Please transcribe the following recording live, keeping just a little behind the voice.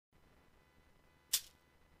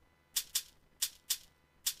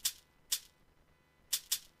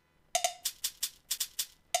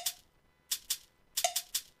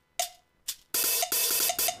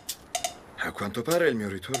quanto pare il mio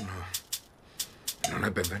ritorno non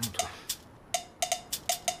è benvenuto.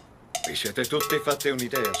 Vi siete tutti fatti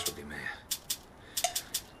un'idea su di me.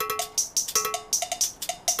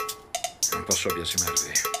 Non posso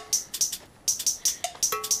biasimarvi.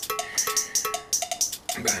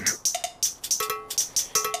 Bene.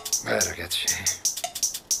 Beh, ragazzi,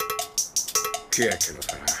 chi è che lo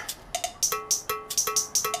farà?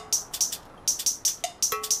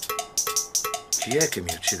 Chi è che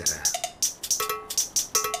mi ucciderà?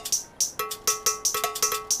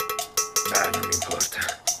 Beh, non mi importa.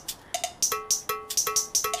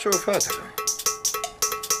 Su, fatelo.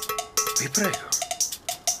 Vi prego.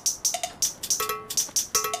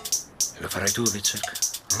 Lo farai tu, Wittek?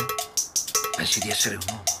 Pensi di essere un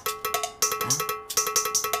uomo?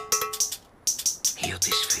 Io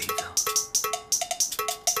ti sfido.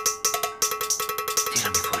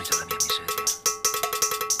 Tirami fuori dalla mia miseria.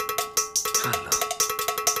 Fallo.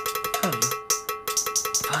 Fallo.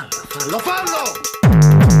 Fallo, fallo!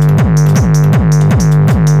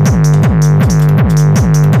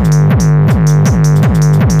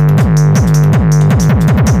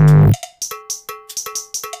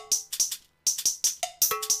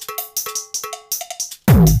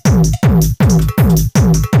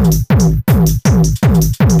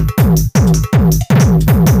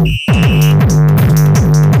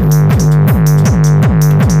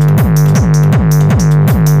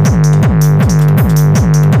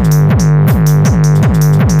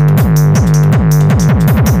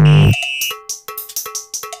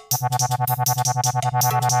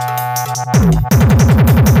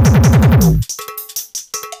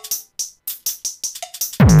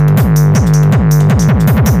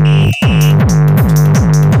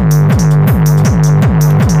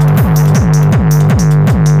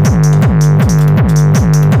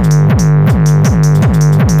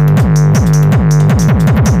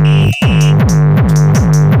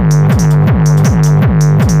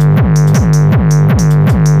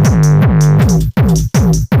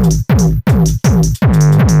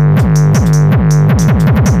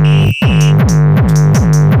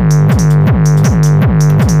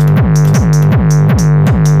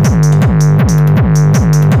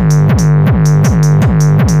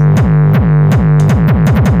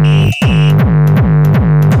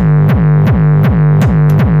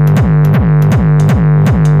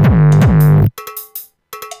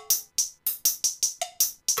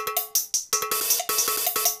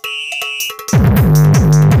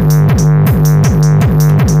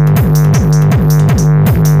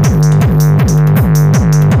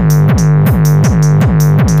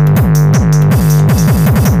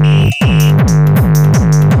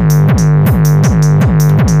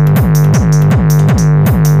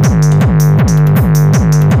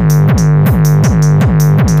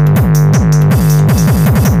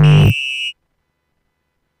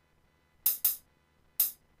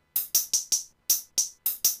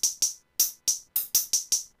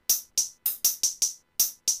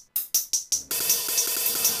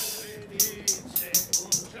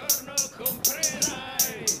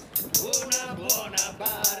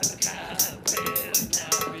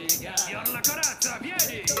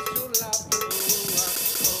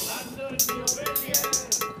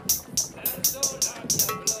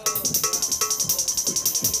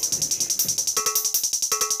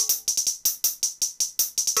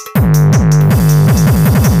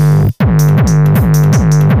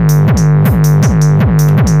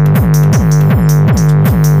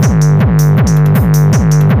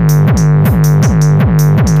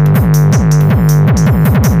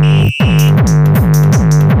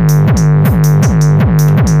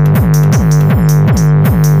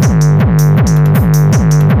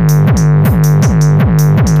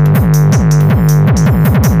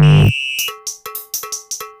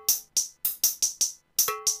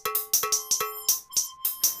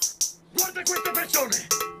 Guarda queste persone!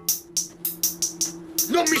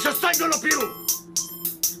 Non mi sostengono più!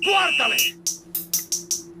 Guardale!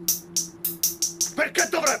 Perché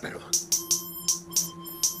dovrebbero?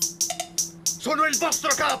 Sono il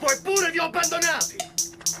vostro capo eppure vi ho abbandonati!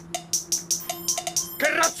 Che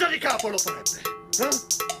razza di capo lo farebbe?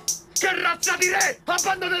 Che razza di re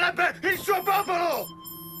abbandonerebbe il suo popolo?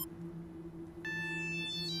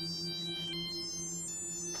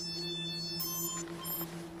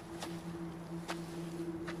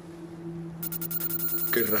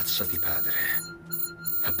 Che razza di padre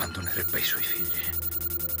abbandonerebbe i suoi figli?